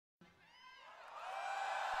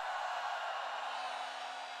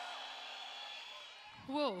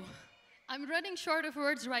Whoa. I'm running short of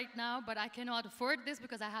words right now, but I cannot afford this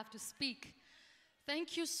because I have to speak.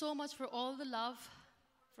 Thank you so much for all the love,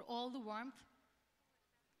 for all the warmth.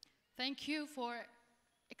 Thank you for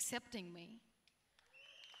accepting me.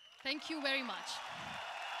 Thank you very much.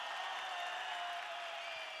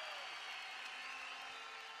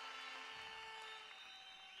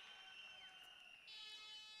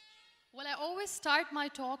 Well, I always start my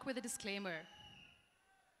talk with a disclaimer.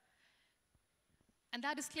 And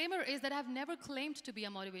that disclaimer is that I've never claimed to be a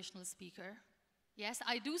motivational speaker. Yes,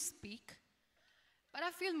 I do speak, but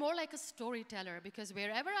I feel more like a storyteller because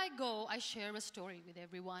wherever I go, I share a story with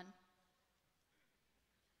everyone.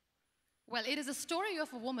 Well, it is a story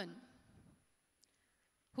of a woman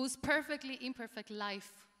whose perfectly imperfect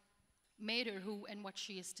life made her who and what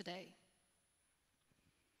she is today.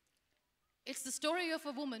 It's the story of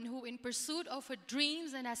a woman who, in pursuit of her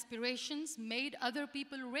dreams and aspirations, made other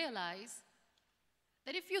people realize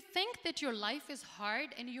that if you think that your life is hard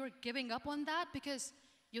and you're giving up on that because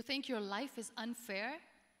you think your life is unfair,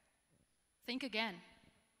 think again.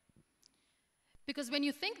 Because when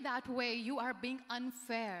you think that way, you are being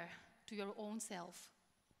unfair to your own self.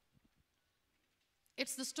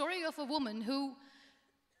 It's the story of a woman who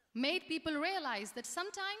made people realize that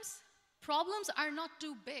sometimes problems are not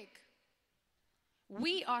too big.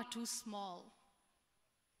 We are too small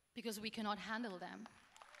because we cannot handle them.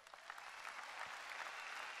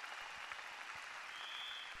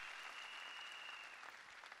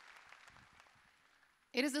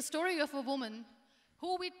 It is the story of a woman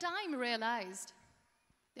who with time realized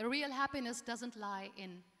that real happiness doesn't lie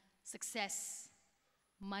in success,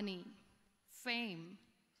 money, fame.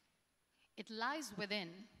 It lies within.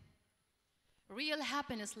 Real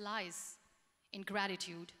happiness lies in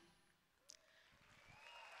gratitude.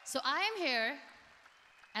 So I am here,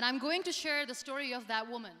 and I'm going to share the story of that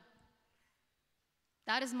woman.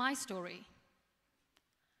 That is my story.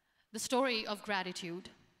 The story of gratitude.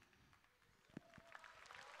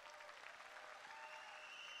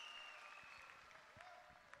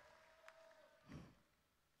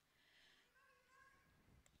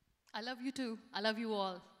 I love you too. I love you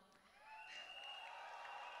all.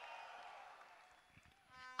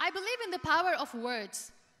 I believe in the power of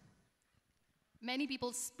words. Many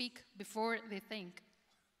people speak before they think.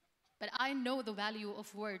 But I know the value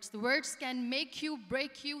of words. The words can make you,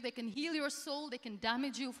 break you, they can heal your soul, they can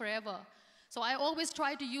damage you forever. So I always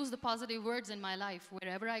try to use the positive words in my life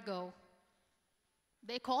wherever I go.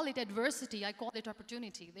 They call it adversity, I call it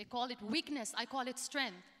opportunity. They call it weakness, I call it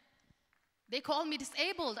strength. They call me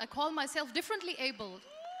disabled, I call myself differently abled.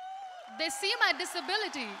 They see my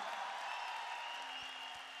disability.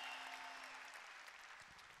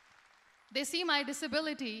 They see my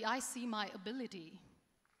disability, I see my ability.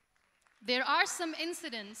 There are some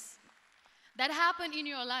incidents that happen in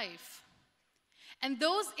your life, and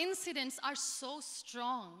those incidents are so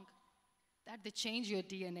strong that they change your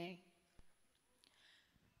DNA.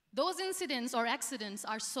 Those incidents or accidents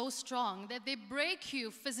are so strong that they break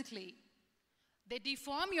you physically. They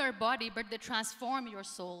deform your body, but they transform your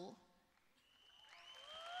soul.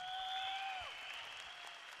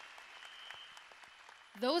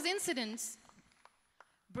 Those incidents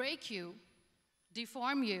break you,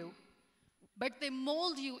 deform you, but they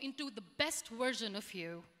mold you into the best version of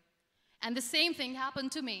you. And the same thing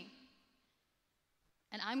happened to me.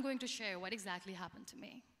 And I'm going to share what exactly happened to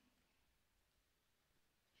me.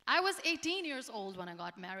 I was 18 years old when I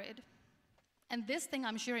got married. And this thing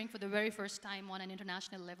I'm sharing for the very first time on an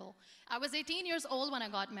international level. I was 18 years old when I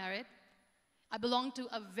got married. I belonged to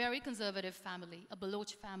a very conservative family, a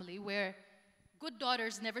Baloch family, where good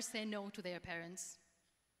daughters never say no to their parents.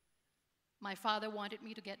 My father wanted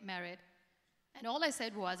me to get married. And all I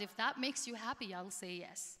said was, if that makes you happy, I'll say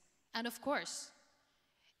yes. And of course,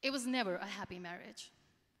 it was never a happy marriage.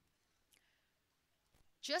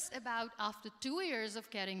 Just about after 2 years of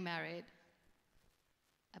getting married,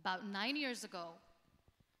 about 9 years ago,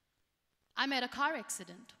 I met a car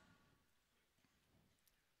accident.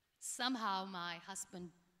 Somehow my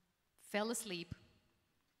husband fell asleep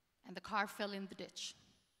and the car fell in the ditch.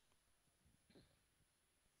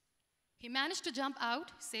 He managed to jump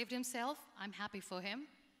out, saved himself. I'm happy for him.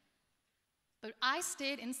 But I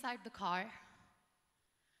stayed inside the car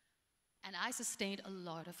and I sustained a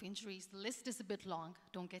lot of injuries. The list is a bit long.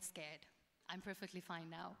 Don't get scared. I'm perfectly fine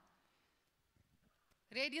now.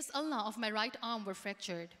 Radius ulna of my right arm were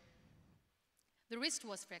fractured. The wrist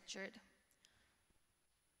was fractured.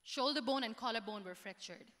 Shoulder bone and collarbone were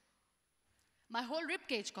fractured. My whole rib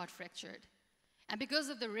cage got fractured. And because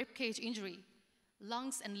of the rib cage injury,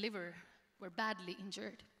 lungs and liver were badly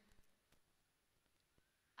injured.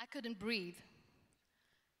 I couldn't breathe.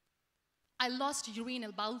 I lost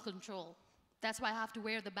urinary bowel control. That's why I have to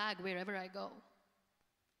wear the bag wherever I go.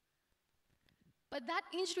 But that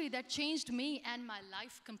injury that changed me and my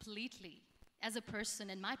life completely as a person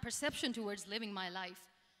and my perception towards living my life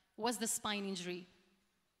was the spine injury.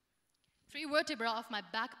 3 vertebrae of my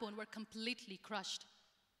backbone were completely crushed,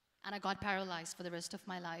 and I got paralyzed for the rest of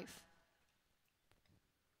my life.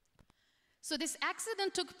 So this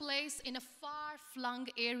accident took place in a far-flung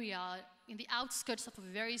area in the outskirts of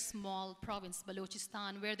a very small province,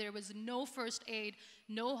 Balochistan, where there was no first aid,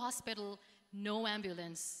 no hospital, no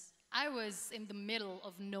ambulance. I was in the middle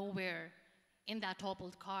of nowhere in that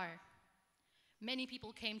toppled car. Many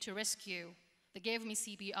people came to rescue. They gave me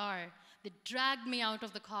CPR. They dragged me out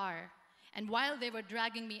of the car. And while they were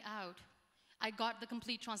dragging me out, I got the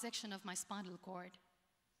complete transection of my spinal cord.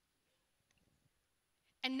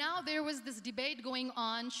 And now there was this debate going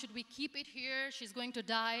on. Should we keep it here? She's going to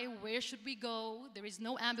die. Where should we go? There is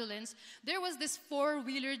no ambulance. There was this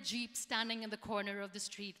 4-wheeler Jeep standing in the corner of the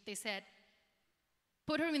street. They said,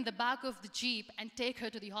 put her in the back of the Jeep and take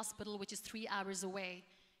her to the hospital, which is 3 hours away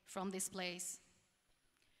from this place.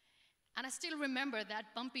 And I still remember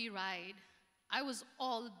that bumpy ride. I was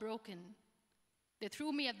all broken. They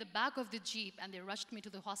threw me at the back of the Jeep and they rushed me to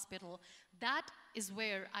the hospital. That is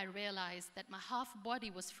where I realized that my half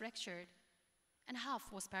body was fractured and half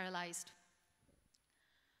was paralyzed.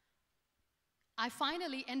 I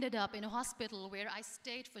finally ended up in a hospital where I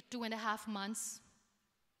stayed for 2.5 months.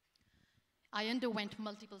 I underwent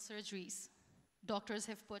multiple surgeries. Doctors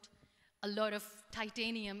have put a lot of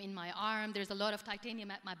titanium in my arm. There's a lot of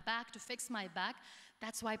titanium at my back to fix my back.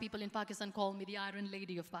 That's why people in Pakistan call me the Iron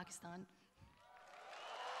Lady of Pakistan.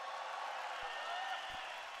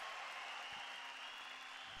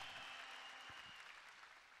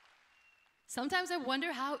 Sometimes I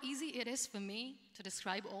wonder how easy it is for me to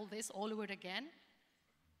describe all this all over again.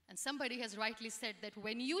 And somebody has rightly said that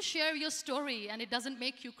when you share your story and it doesn't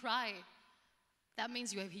make you cry, that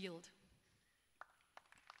means you have healed.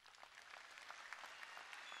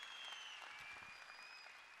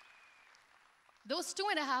 Those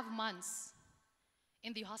 2.5 months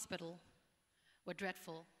in the hospital were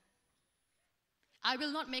dreadful. I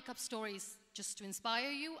will not make up stories just to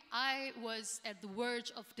inspire you. I was at the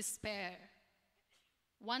verge of despair.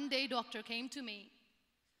 One day, doctor came to me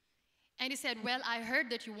and he said, well, I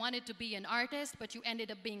heard that you wanted to be an artist, but you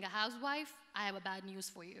ended up being a housewife. I have a bad news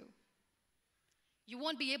for you. You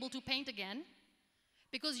won't be able to paint again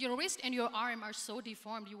because your wrist and your arm are so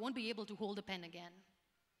deformed, you won't be able to hold a pen again.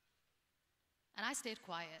 And I stayed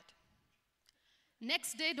quiet.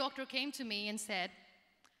 Next day, doctor came to me and said,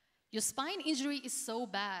 your spine injury is so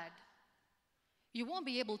bad, you won't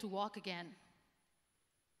be able to walk again.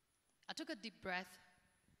 I took a deep breath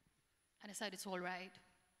and I said, it's all right.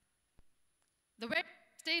 The very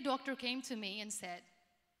next day, doctor came to me and said,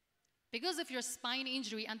 because of your spine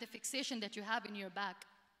injury and the fixation that you have in your back,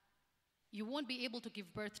 you won't be able to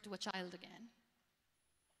give birth to a child again.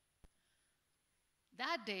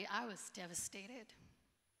 That day, I was devastated.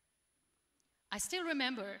 I still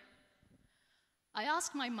remember, I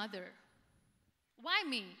asked my mother, why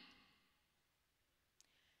me?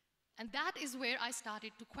 And that is where I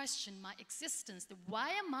started to question my existence. Why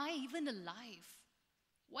am I even alive?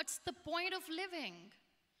 What's the point of living?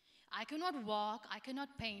 I cannot walk, I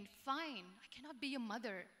cannot paint, fine, I cannot be a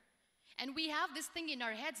mother. And we have this thing in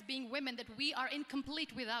our heads, being women, that we are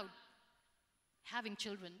incomplete without having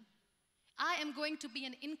children. I am going to be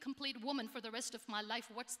an incomplete woman for the rest of my life.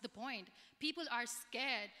 What's the point? People are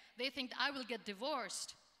scared. They think I will get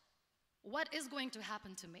divorced. What is going to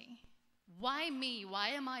happen to me? Why me? Why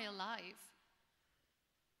am I alive?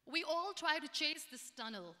 We all try to chase this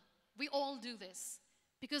tunnel. We all do this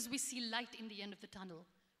because we see light in the end of the tunnel,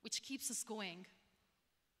 which keeps us going.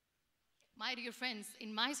 My dear friends,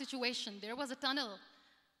 in my situation, there was a tunnel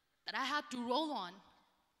that I had to roll on,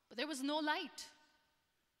 but there was no light.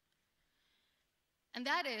 And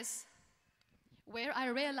that is where I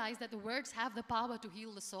realized that the words have the power to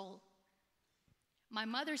heal the soul. My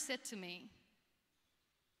mother said to me,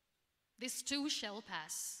 this too shall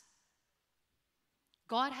pass.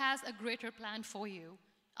 God has a greater plan for you.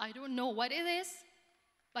 I don't know what it is,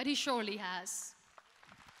 but He surely has.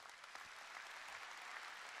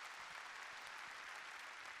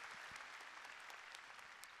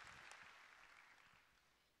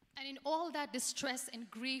 And in all that distress and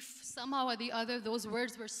grief, somehow or the other, those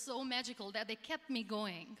words were so magical that they kept me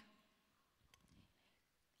going.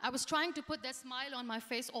 I was trying to put that smile on my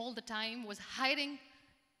face all the time, was hiding.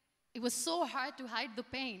 It was so hard to hide the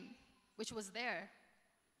pain, which was there.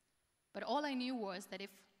 But all I knew was that if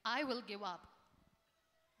I will give up,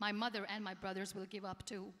 my mother and my brothers will give up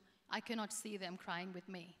too. I cannot see them crying with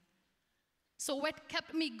me. So what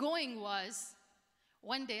kept me going was,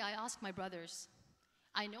 one day I asked my brothers,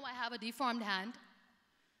 I know I have a deformed hand,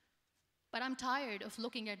 but I'm tired of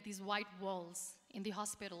looking at these white walls in the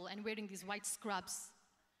hospital and wearing these white scrubs.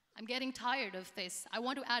 I'm getting tired of this. I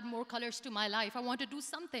want to add more colors to my life. I want to do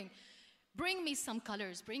something. Bring me some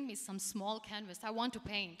colors. Bring me some small canvas. I want to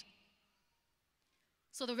paint.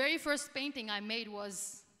 So the very first painting I made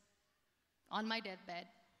was on my deathbed,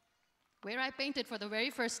 where I painted for the very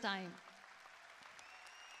first time.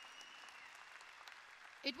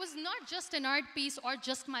 It was not just an art piece or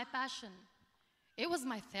just my passion. It was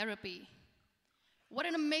my therapy. What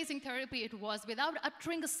an amazing therapy it was. Without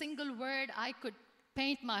uttering a single word, I could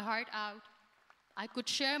paint my heart out. I could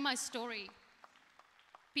share my story.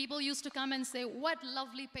 People used to come and say, what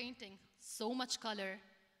lovely painting, so much color.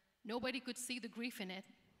 Nobody could see the grief in it.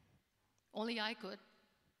 Only I could.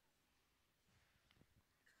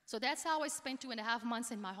 So that's how I spent 2.5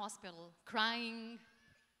 months in my hospital, crying,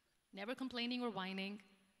 never complaining or whining,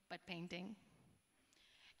 but painting.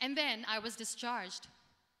 And then I was discharged,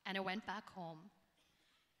 and I went back home.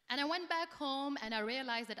 And I went back home, and I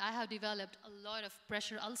realized that I have developed a lot of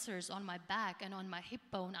pressure ulcers on my back and on my hip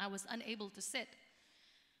bone. I was unable to sit.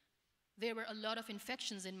 There were a lot of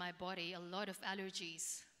infections in my body, a lot of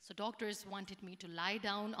allergies. So doctors wanted me to lie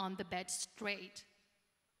down on the bed straight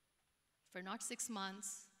for not 6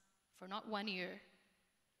 months, for not 1 year,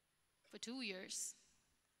 for 2 years.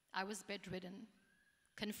 I was bedridden,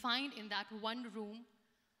 confined in that one room,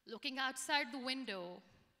 looking outside the window,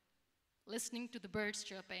 listening to the birds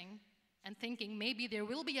chirping, and thinking maybe there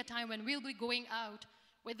will be a time when we'll be going out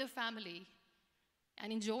with the family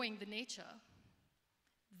and enjoying the nature.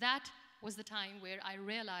 That was the time where I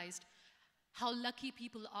realized how lucky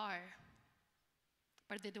people are,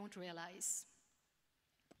 but they don't realize.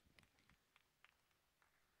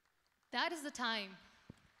 That is the time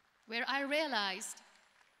where I realized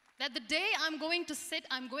that the day I'm going to sit,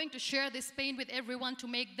 I'm going to share this pain with everyone to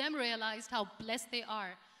make them realize how blessed they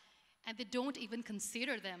are, and they don't even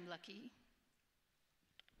consider them lucky.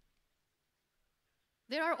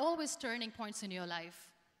 There are always turning points in your life.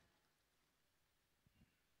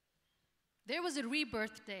 There was a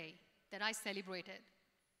rebirth day that I celebrated.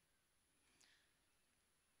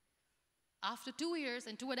 After 2 years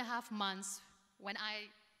and 2.5 months, when I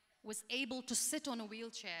was able to sit on a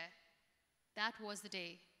wheelchair, that was the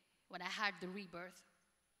day when I had the rebirth.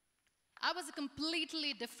 I was a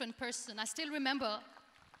completely different person. I still remember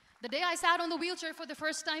the day I sat on the wheelchair for the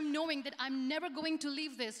first time, knowing that I'm never going to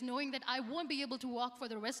leave this, knowing that I won't be able to walk for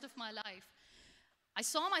the rest of my life. I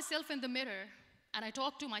saw myself in the mirror, and I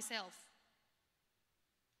talked to myself.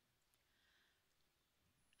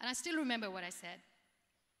 And I still remember what I said.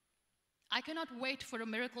 I cannot wait for a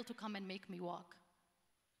miracle to come and make me walk.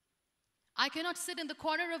 I cannot sit in the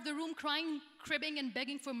corner of the room crying, cribbing, and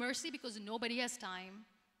begging for mercy because nobody has time.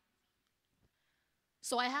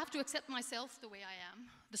 So I have to accept myself the way I am.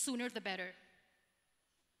 The sooner, the better.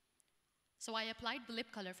 So I applied the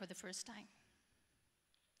lip color for the first time.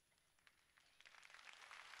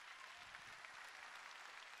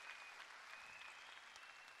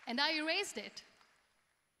 And I erased it.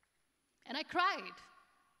 And I cried.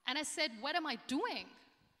 And I said, what am I doing?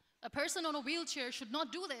 A person on a wheelchair should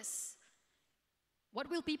not do this. What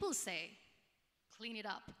will people say? Clean it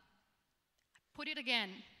up. I put it again.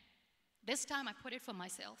 This time I put it for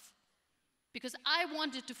myself. Because I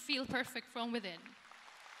wanted to feel perfect from within.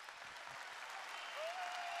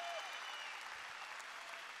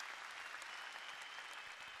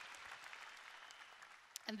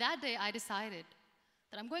 And that day I decided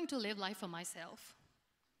that I'm going to live life for myself.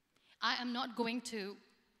 I am not going to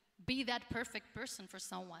be that perfect person for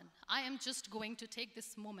someone. I am just going to take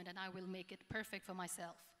this moment and I will make it perfect for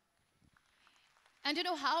myself. And you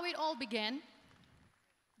know how it all began?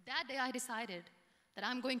 That day I decided that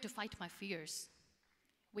I'm going to fight my fears.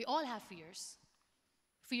 We all have fears.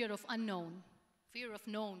 Fear of unknown, fear of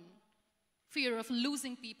known, fear of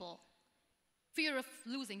losing people, fear of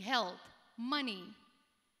losing health, money.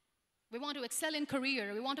 We want to excel in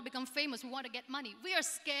career, we want to become famous, we want to get money. We are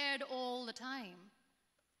scared all the time.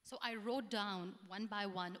 So I wrote down one by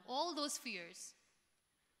one all those fears.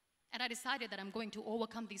 And I decided that I'm going to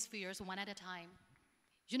overcome these fears one at a time.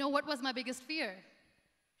 You know what was my biggest fear?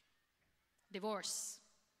 Divorce.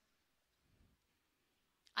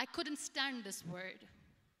 I couldn't stand this word.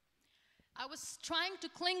 I was trying to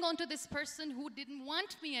cling on to this person who didn't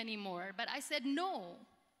want me anymore, but I said no.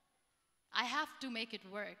 I have to make it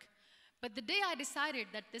work. But the day I decided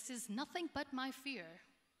that this is nothing but my fear,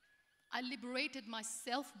 I liberated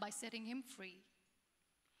myself by setting him free.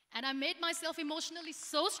 And I made myself emotionally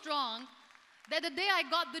so strong that the day I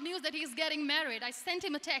got the news that he's getting married, I sent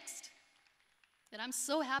him a text that I'm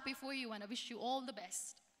so happy for you and I wish you all the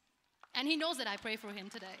best. And he knows that I pray for him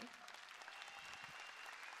today.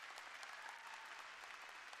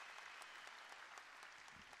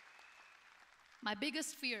 My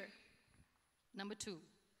biggest fear, number 2,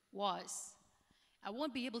 was I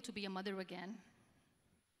won't be able to be a mother again.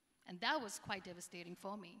 And that was quite devastating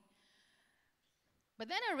for me. But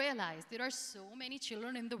then I realized there are so many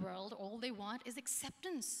children in the world, all they want is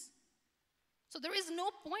acceptance. So there is no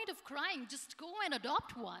point of crying, just go and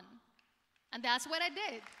adopt one. And that's what I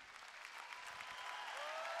did.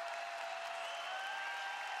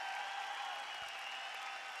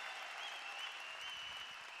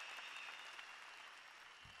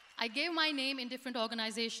 I gave my name in different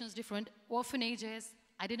organizations, different orphanages.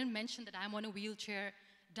 I didn't mention that I'm on a wheelchair,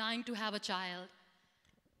 dying to have a child.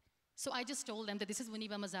 So I just told them that this is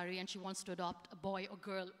Muniba Mazari and she wants to adopt a boy or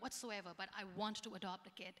girl, whatsoever, but I want to adopt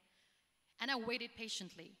a kid. And I waited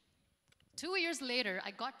patiently. 2 years later,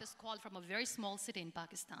 I got this call from a very small city in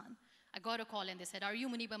Pakistan. I got a call and they said, "Are you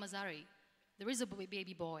Muniba Mazari? There is a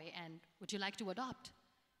baby boy and would you like to adopt?"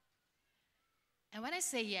 And when I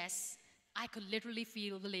say yes, I could literally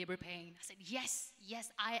feel the labor pain. I said, yes, yes,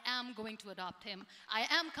 I am going to adopt him. I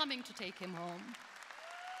am coming to take him home.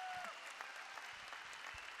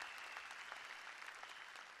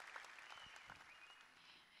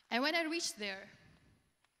 And when I reached there,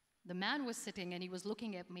 the man was sitting and he was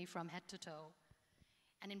looking at me from head to toe.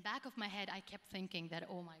 And in back of my head, I kept thinking that,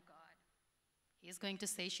 oh my God, he's going to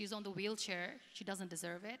say she's on the wheelchair, she doesn't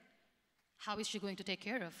deserve it. How is she going to take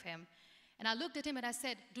care of him? And I looked at him and I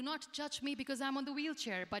said, do not judge me because I'm on the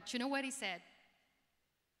wheelchair. But you know what he said?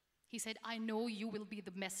 He said, I know you will be the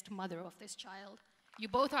best mother of this child. You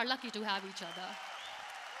both are lucky to have each other.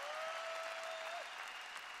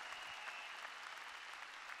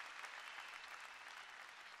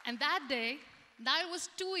 And that day, that was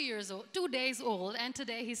 2 days old, and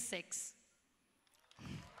today he's 6.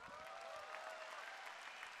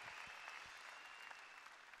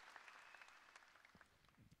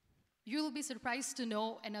 You'll be surprised to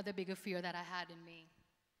know another bigger fear that I had in me.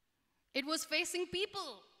 It was facing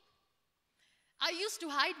people. I used to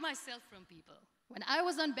hide myself from people. When I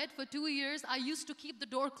was on bed for 2 years, I used to keep the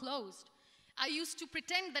door closed. I used to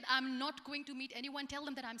pretend that I'm not going to meet anyone, tell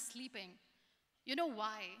them that I'm sleeping. You know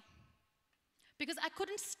why? Because I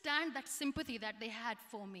couldn't stand that sympathy that they had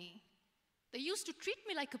for me. They used to treat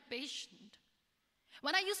me like a patient.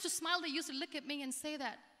 When I used to smile, they used to look at me and say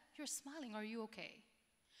that, "You're smiling, are you okay?"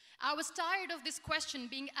 I was tired of this question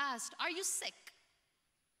being asked, "Are you sick?"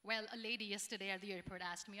 Well, a lady yesterday at the airport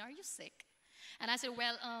asked me, "Are you sick?" And I said,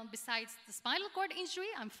 well, besides the spinal cord injury,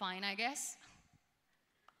 I'm fine, I guess.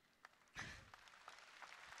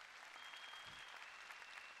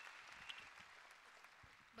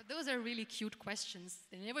 But those are really cute questions.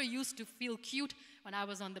 They never used to feel cute when I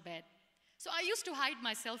was on the bed. So I used to hide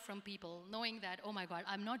myself from people, knowing that, oh my God,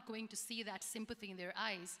 I'm not going to see that sympathy in their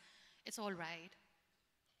eyes. It's all right.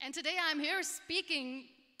 And today I'm here speaking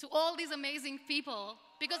to all these amazing people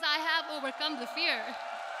because I have overcome the fear.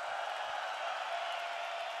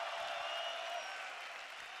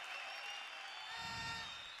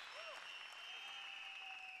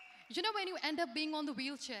 You know, when you end up being on the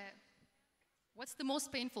wheelchair, what's the most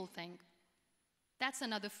painful thing? That's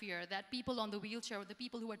another fear that people on the wheelchair, or the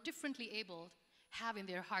people who are differently abled, have in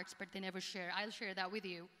their hearts, but they never share. I'll share that with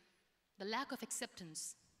you. The lack of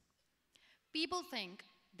acceptance. People think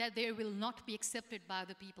that they will not be accepted by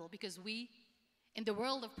the people because we, in the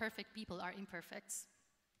world of perfect people, are imperfects.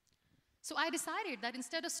 So I decided that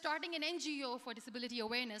instead of starting an NGO for disability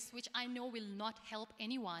awareness, which I know will not help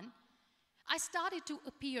anyone, I started to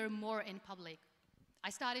appear more in public. I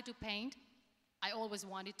started to paint. I always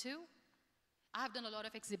wanted to. I have done a lot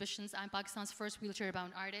of exhibitions. I'm Pakistan's first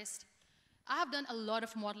wheelchair-bound artist. I have done a lot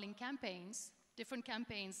of modeling campaigns, different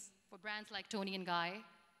campaigns for brands like Tony and Guy.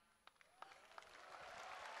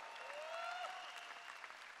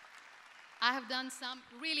 I have done some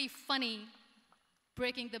really funny,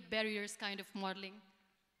 breaking the barriers kind of modeling.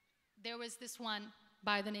 There was this one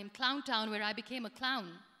by the name Clown Town where I became a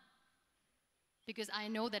clown because I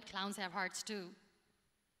know that clowns have hearts too.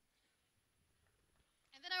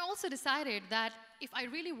 And then I also decided that if I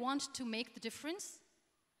really want to make the difference,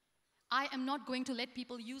 I am not going to let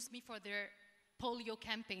people use me for their polio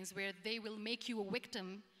campaigns where they will make you a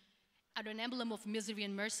victim and an emblem of misery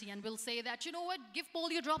and mercy and will say that, you know what, give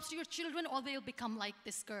polio drops to your children or they'll become like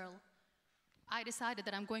this girl. I decided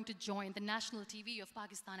that I'm going to join the national TV of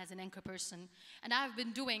Pakistan as an anchor person. And I've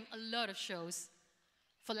been doing a lot of shows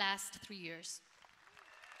for the last 3 years.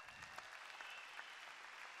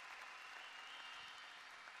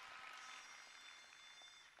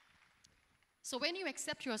 So when you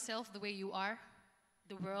accept yourself the way you are,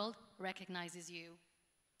 the world recognizes you.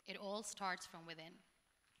 It all starts from within.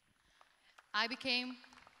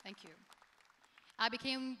 Thank you. I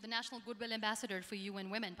became the National Goodwill Ambassador for UN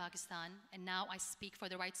Women Pakistan, and now I speak for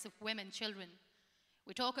the rights of women, children.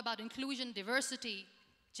 We talk about inclusion, diversity,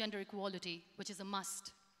 gender equality, which is a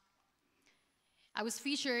must. I was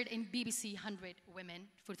featured in BBC 100 Women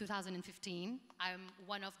for 2015. I'm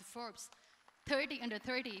one of the Forbes 30 under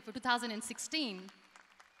 30 for 2016.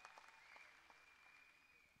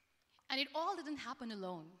 And it all didn't happen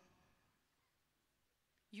alone.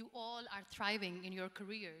 You all are thriving in your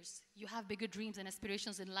careers. You have bigger dreams and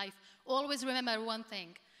aspirations in life. Always remember one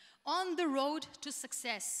thing. On the road to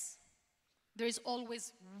success, there is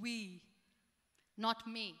always we, not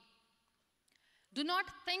me. Do not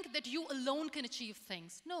think that you alone can achieve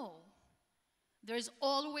things. No. There is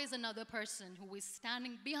always another person who is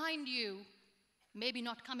standing behind you, maybe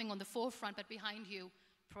not coming on the forefront, but behind you,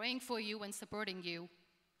 praying for you and supporting you.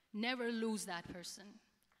 Never lose that person.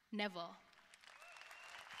 Never.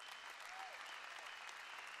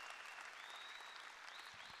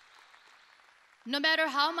 No matter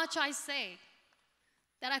how much I say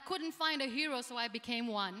that I couldn't find a hero, so I became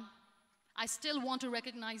one, I still want to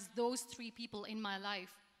recognize those 3 people in my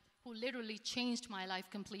life who literally changed my life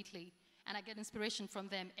completely, and I get inspiration from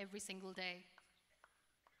them every single day.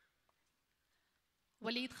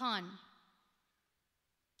 Waleed Khan.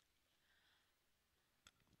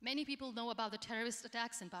 Many people know about the terrorist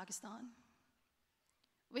attacks in Pakistan.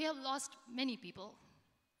 We have lost many people.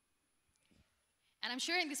 And I'm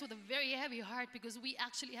sharing this with a very heavy heart because we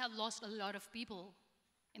actually have lost a lot of people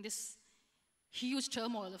in this huge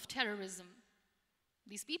turmoil of terrorism.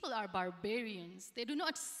 These people are barbarians. They do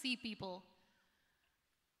not see people.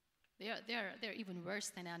 They're even worse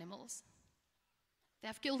than animals. They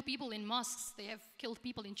have killed people in mosques. They have killed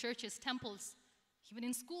people in churches, temples, even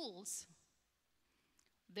in schools.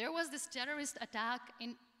 There was this terrorist attack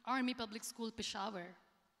in Army Public School, Peshawar,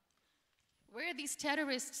 where these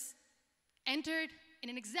terrorists entered in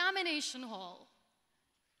an examination hall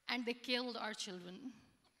and they killed our children.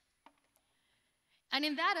 And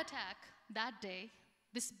in that attack, that day,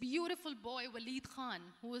 this beautiful boy, Waleed Khan,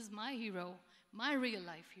 who was my hero, my real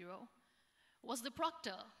life hero, was the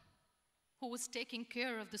proctor who was taking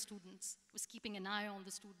care of the students, was keeping an eye on the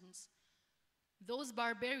students. Those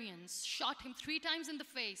barbarians shot him 3 times in the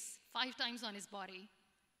face, 5 times on his body,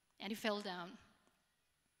 and he fell down.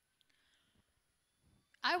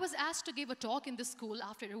 I was asked to give a talk in the school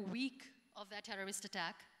after a week of that terrorist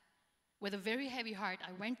attack. With a very heavy heart,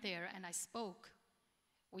 I went there and I spoke.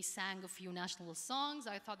 We sang a few national songs.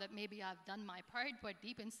 I thought that maybe I've done my part, but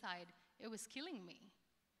deep inside, it was killing me.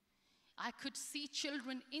 I could see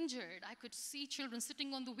children injured. I could see children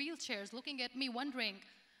sitting on the wheelchairs, looking at me, wondering,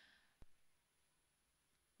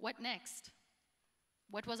 what next?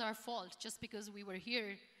 What was our fault? Just because we were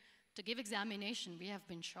here to give examination, we have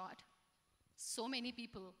been shot. So many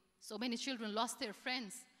people, so many children lost their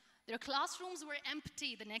friends. Their classrooms were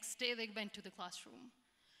empty. The next day they went to the classroom.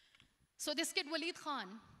 So this kid, Waleed Khan,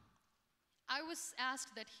 I was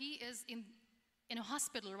asked that he is in a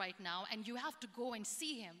hospital right now, and you have to go and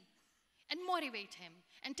see him and motivate him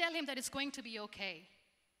and tell him that it's going to be okay.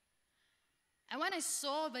 And when I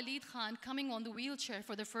saw Waleed Khan coming on the wheelchair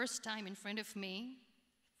for the first time in front of me,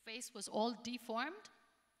 face was all deformed.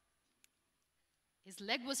 His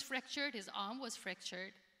leg was fractured, his arm was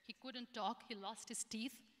fractured. He couldn't talk, he lost his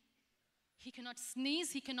teeth. He cannot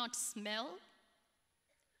sneeze, he cannot smell.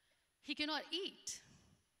 He cannot eat.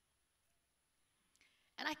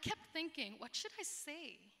 And I kept thinking, what should I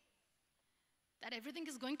say? That everything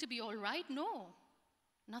is going to be all right? No,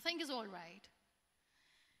 nothing is all right.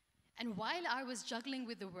 And while I was juggling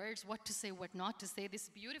with the words, what to say, what not to say, this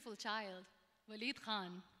beautiful child, Waleed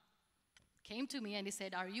Khan, came to me and he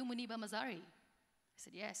said, "Are you Muniba Mazari?" I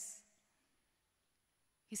said, "Yes."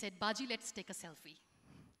 He said, "Baji, let's take a selfie."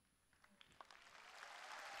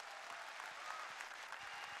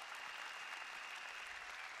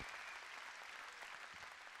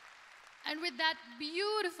 And with that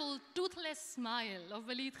beautiful, toothless smile of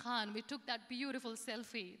Waleed Khan, we took that beautiful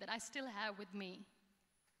selfie that I still have with me.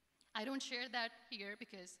 I don't share that here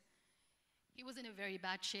because he was in a very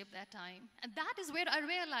bad shape that time. And that is where I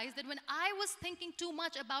realized that when I was thinking too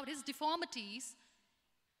much about his deformities,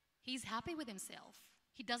 he's happy with himself.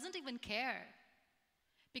 He doesn't even care.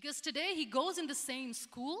 Because today he goes in the same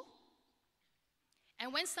school,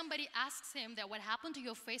 and when somebody asks him that what happened to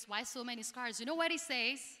your face, why so many scars, you know what he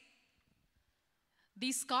says?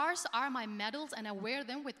 "These scars are my medals and I wear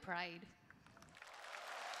them with pride."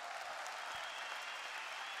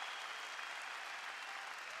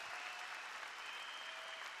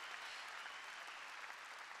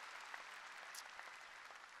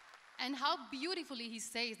 And how beautifully he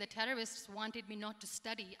says the terrorists wanted me not to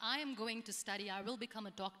study. I am going to study. I will become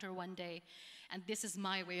a doctor one day. And this is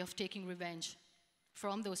my way of taking revenge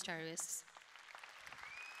from those terrorists.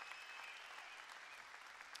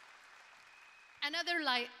 Another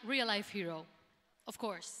real-life hero, of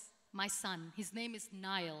course, my son. His name is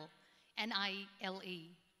Nile, N-I-L-E,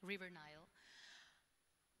 River Nile.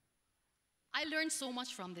 I learned so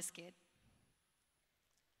much from this kid.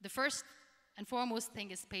 The first and foremost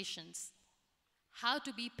thing is patience. How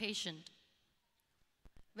to be patient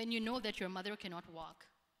when you know that your mother cannot walk,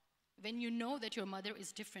 when you know that your mother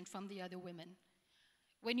is different from the other women,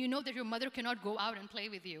 when you know that your mother cannot go out and play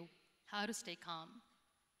with you, how to stay calm.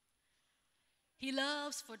 He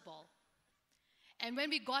loves football. And when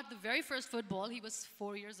we got the very first football, he was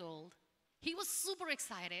 4 years old. He was super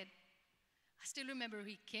excited. I still remember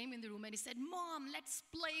he came in the room and he said, "Mom, let's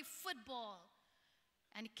play football."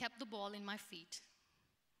 And he kept the ball in my feet.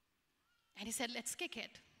 And he said, "Let's kick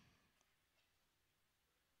it."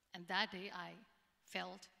 And that day I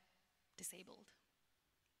felt disabled.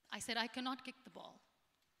 I said, "I cannot kick the ball."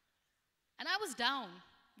 And I was down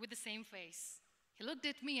with the same face. He looked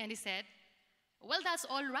at me and he said, "Well, that's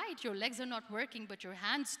all right. Your legs are not working, but your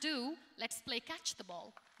hands do. Let's play catch the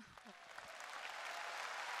ball."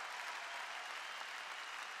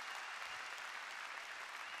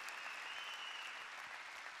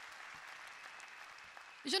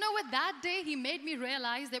 You know what? That day he made me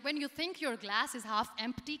realize that when you think your glass is half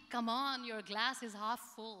empty, come on, your glass is half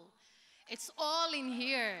full. It's all in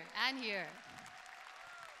here and here.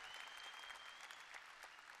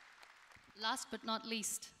 Last but not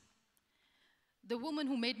least, the woman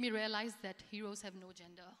who made me realize that heroes have no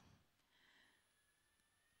gender.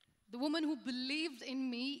 The woman who believed in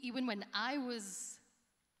me even when I was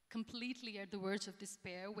completely at the verge of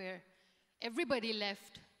despair, where everybody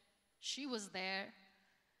left, she was there.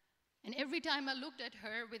 And every time I looked at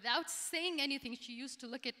her, without saying anything, she used to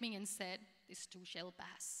look at me and said, "This too shall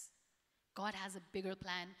pass. God has a bigger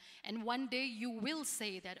plan. And one day you will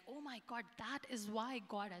say that, oh my God, that is why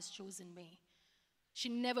God has chosen me." She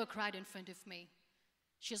never cried in front of me.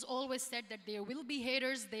 She has always said that there will be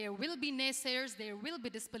haters, there will be naysayers, there will be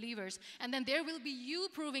disbelievers, and then there will be you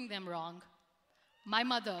proving them wrong. My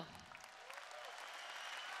mother.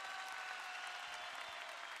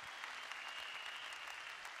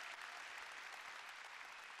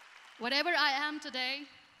 Whatever I am today,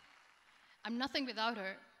 I'm nothing without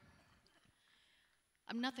her.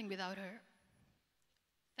 I'm nothing without her.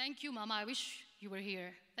 Thank you, Mama. I wish you were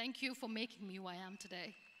here. Thank you for making me who I am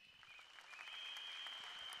today.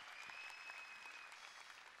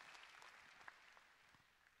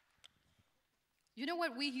 You know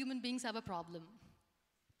what? We human beings have a problem.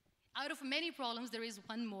 Out of many problems, there is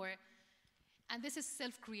one more, and this is a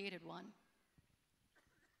self-created one.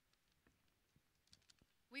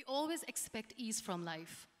 We always expect ease from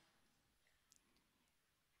life.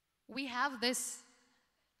 We have this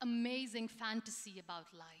amazing fantasy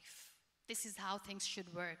about life. This is how things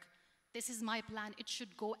should work. This is my plan. It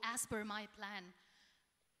should go as per my plan.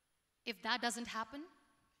 If that doesn't happen,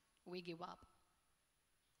 we give up.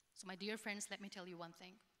 So my dear friends, let me tell you one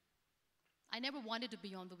thing. I never wanted to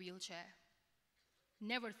be on the wheelchair.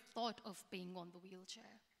 Never thought of being on the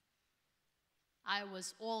wheelchair. I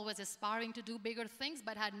was always aspiring to do bigger things,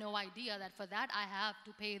 but had no idea that for that I have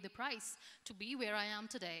to pay the price to be where I am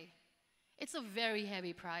today. It's a very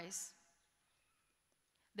heavy price.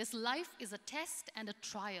 This life is a test and a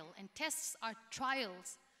trial, and tests are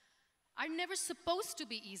trials are never supposed to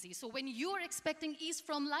be easy. So when you are expecting ease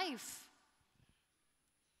from life,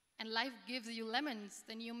 and life gives you lemons,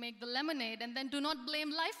 then you make the lemonade, and then do not blame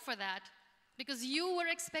life for that, because you were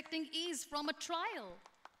expecting ease from a trial.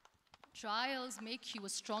 Trials make you a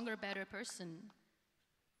stronger, better person.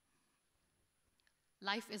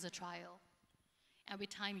 Life is a trial, and with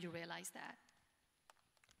time you realize that.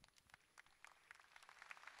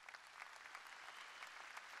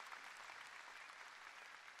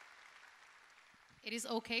 It is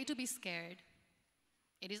okay to be scared.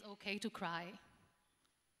 It is okay to cry.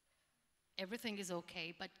 Everything is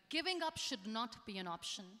okay, but giving up should not be an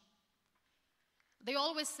option. They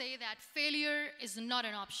always say that failure is not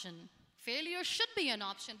an option. Failure should be an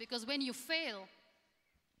option, because when you fail,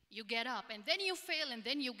 you get up, and then you fail, and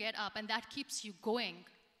then you get up, and that keeps you going.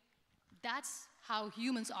 That's how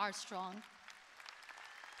humans are strong.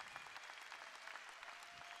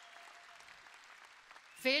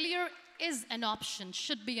 Failure is an option,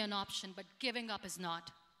 should be an option, but giving up is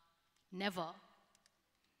not. Never.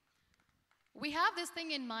 We have this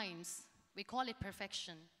thing in minds. We call it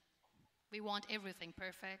perfection. We want everything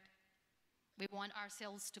perfect. We want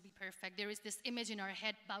ourselves to be perfect. There is this image in our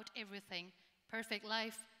head about everything. Perfect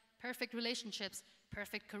life, perfect relationships,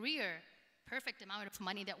 perfect career, perfect amount of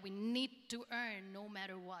money that we need to earn no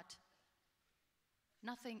matter what.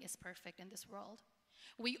 Nothing is perfect in this world.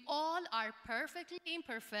 We all are perfectly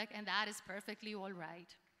imperfect, and that is perfectly all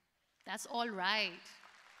right. That's all right.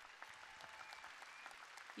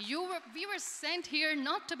 We were sent here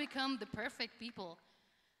not to become the perfect people.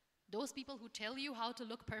 Those people who tell you how to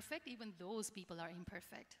look perfect, even those people are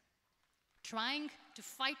imperfect. Trying to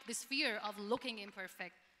fight this fear of looking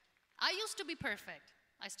imperfect. I used to be perfect.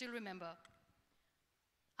 I still remember.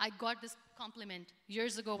 I got this compliment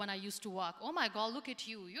years ago when I used to walk. Oh my God, look at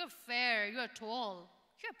you. You're fair, you're tall,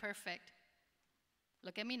 you're perfect.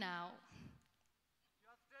 Look at me now.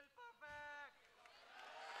 You're still perfect.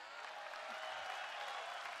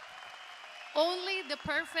 Only the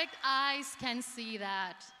perfect eyes can see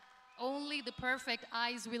that. Only the perfect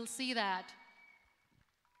eyes will see that.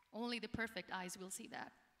 Only the perfect eyes will see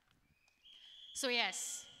that. So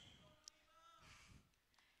yes,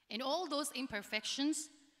 in all those imperfections,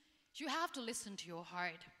 you have to listen to your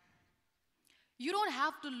heart. You don't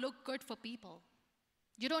have to look good for people.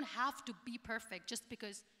 You don't have to be perfect just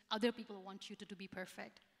because other people want you to be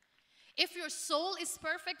perfect. If your soul is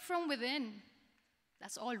perfect from within,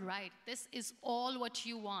 that's all right. This is all what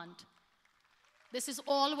you want. This is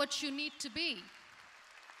all what you need to be.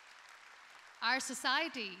 Our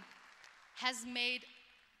society has made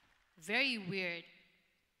very weird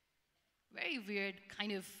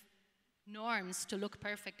kind of norms to look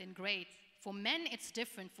perfect and great. For men, it's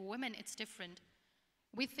different. For women, it's different.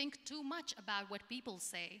 We think too much about what people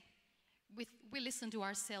say. We listen to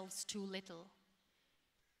ourselves too little.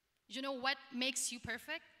 You know what makes you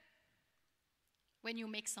perfect? When you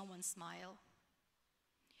make someone smile.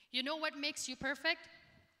 You know what makes you perfect?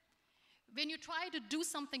 When you try to do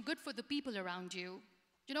something good for the people around you.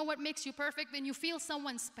 You know what makes you perfect? When you feel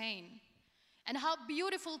someone's pain. And how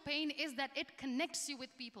beautiful pain is that it connects you with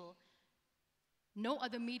people. No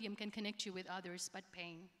other medium can connect you with others but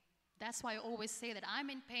pain. That's why I always say that I'm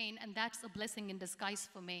in pain, and that's a blessing in disguise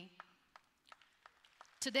for me.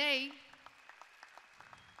 Today,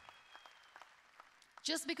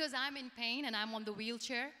 just because I'm in pain and I'm on the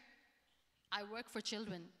wheelchair, I work for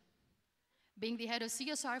children. Being the head of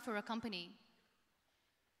CSR for a company,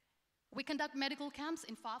 we conduct medical camps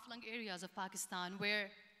in far-flung areas of Pakistan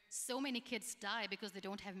where so many kids die because they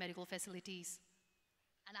don't have medical facilities.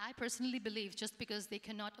 And I personally believe just because they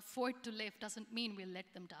cannot afford to live doesn't mean we'll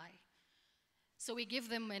let them die. So we give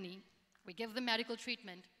them money, we give them medical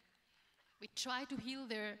treatment, we try to heal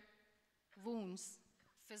their wounds,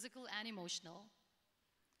 physical and emotional.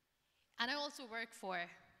 And I also work for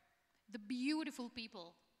the beautiful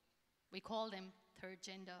people, we call them third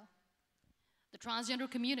gender, the transgender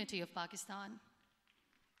community of Pakistan.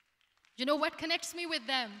 You know what connects me with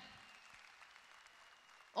them?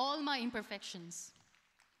 All my imperfections.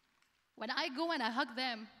 When I go and I hug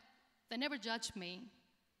them, they never judge me.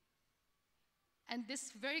 And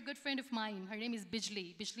this very good friend of mine, her name is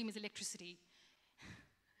Bijli. Bijli means electricity.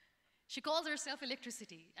 She calls herself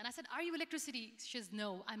electricity. And I said, are you electricity? She says,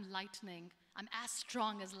 no, I'm lightning. I'm as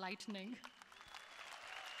strong as lightning.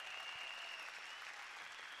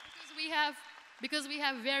 Because we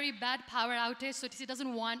have very bad power outage, so she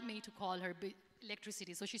doesn't want me to call her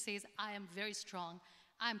electricity. So she says, I am very strong.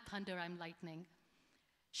 I'm thunder, I'm lightning.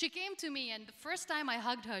 She came to me, and the first time I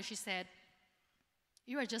hugged her, she said,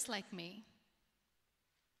 you are just like me.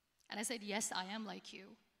 And I said, yes, I am like you.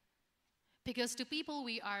 Because to people,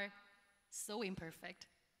 we are so imperfect.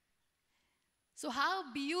 So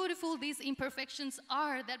how beautiful these imperfections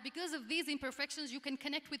are, that because of these imperfections, you can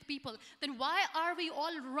connect with people. Then why are we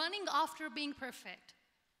all running after being perfect?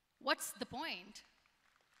 What's the point?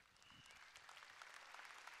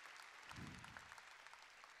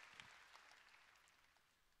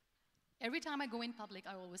 Every time I go in public,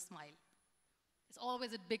 I always smile. There's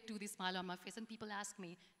always a big toothy smile on my face, and people ask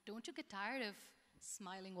me, don't you get tired of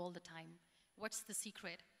smiling all the time? What's the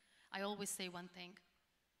secret? I always say one thing,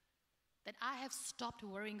 that I have stopped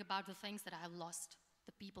worrying about the things that I have lost,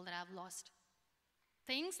 the people that I have lost.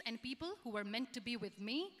 Things and people who were meant to be with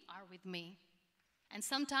me are with me. And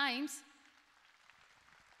sometimes,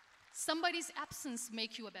 somebody's absence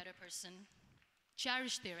makes you a better person.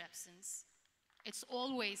 Cherish their absence. It's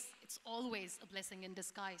always a blessing in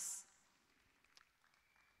disguise.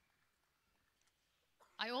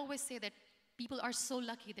 I always say that people are so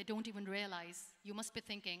lucky they don't even realize. You must be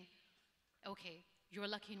thinking, okay, you're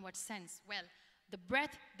lucky in what sense? Well, the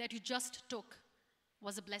breath that you just took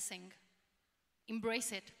was a blessing.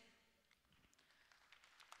 Embrace it.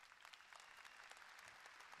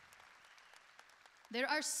 There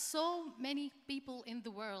are so many people in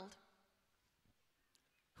the world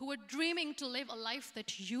who are dreaming to live a life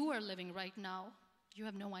that you are living right now. You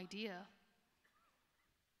have no idea.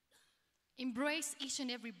 Embrace each and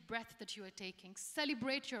every breath that you are taking.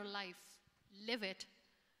 Celebrate your life. Live it.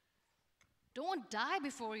 Don't die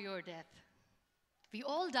before your death. We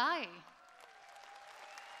all die.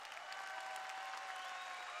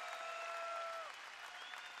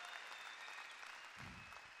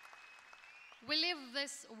 We live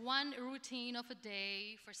this one routine of a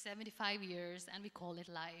day for 75 years and we call it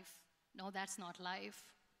life. No, that's not life.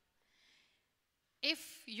 If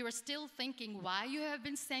you're still thinking why you have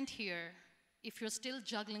been sent here, if you're still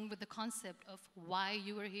juggling with the concept of why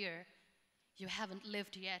you are here, you haven't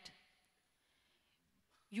lived yet.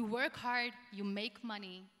 You work hard, you make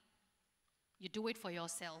money, you do it for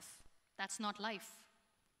yourself. That's not life.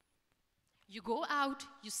 You go out,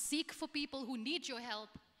 you seek for people who need your help,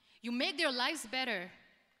 you make their lives better.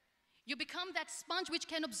 You become that sponge which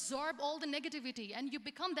can absorb all the negativity, and you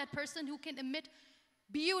become that person who can emit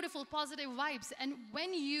beautiful, positive vibes. And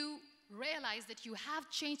when you realize that you have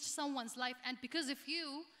changed someone's life, and because of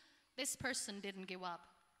you, this person didn't give up,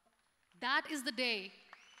 that is the day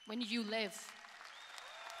when you live.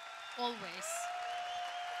 Always.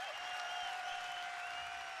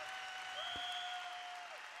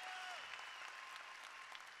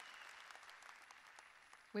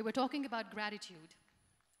 We were talking about gratitude,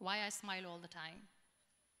 why I smile all the time.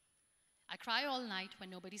 I cry all night when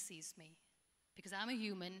nobody sees me, because I'm a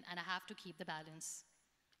human and I have to keep the balance.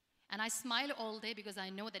 And I smile all day because I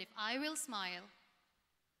know that if I will smile,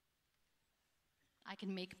 I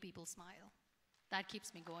can make people smile. That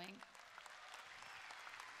keeps me going.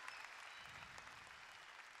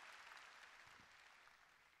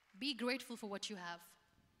 Be grateful for what you have,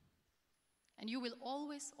 and you will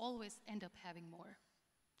always, always end up having more.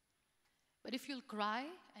 But if you'll cry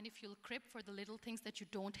and if you'll crib for the little things that you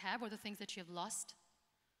don't have or the things that you have lost,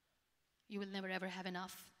 you will never ever have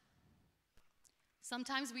enough.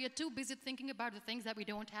 Sometimes we are too busy thinking about the things that we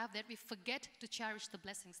don't have that we forget to cherish the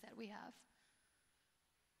blessings that we have.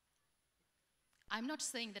 I'm not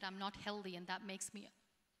saying that I'm not healthy and that makes me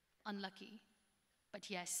unlucky, but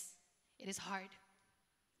yes, it is hard.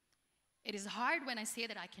 It is hard when I say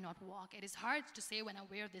that I cannot walk. It is hard to say when I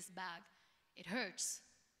wear this bag. It hurts.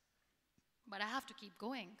 But I have to keep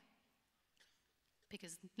going,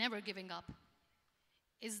 because never giving up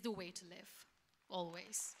is the way to live,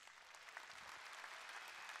 always.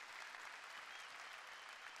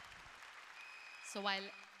 So I'll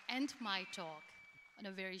end my talk on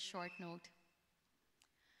a very short note.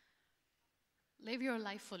 Live your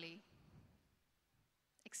life fully.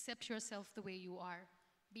 Accept yourself the way you are.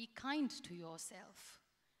 Be kind to yourself.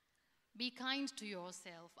 Be kind to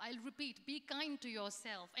yourself. I'll repeat, be kind to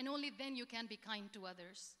yourself, and only then you can be kind to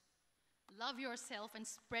others. Love yourself and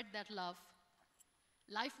spread that love.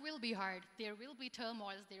 Life will be hard. There will be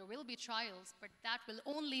turmoils, there will be trials, but that will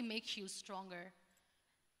only make you stronger.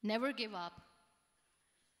 Never give up.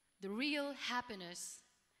 The real happiness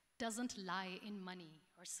doesn't lie in money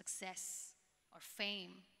or success or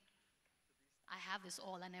fame. I have this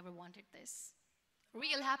all, I never wanted this.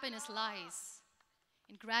 Real happiness lies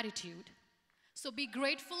in gratitude. So be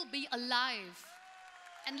grateful, be alive,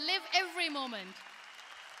 and live every moment.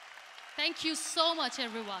 Thank you so much,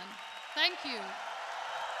 everyone. Thank you.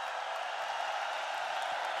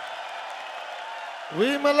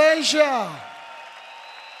 We Malaysia.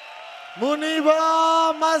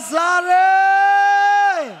 Muniba Mazari.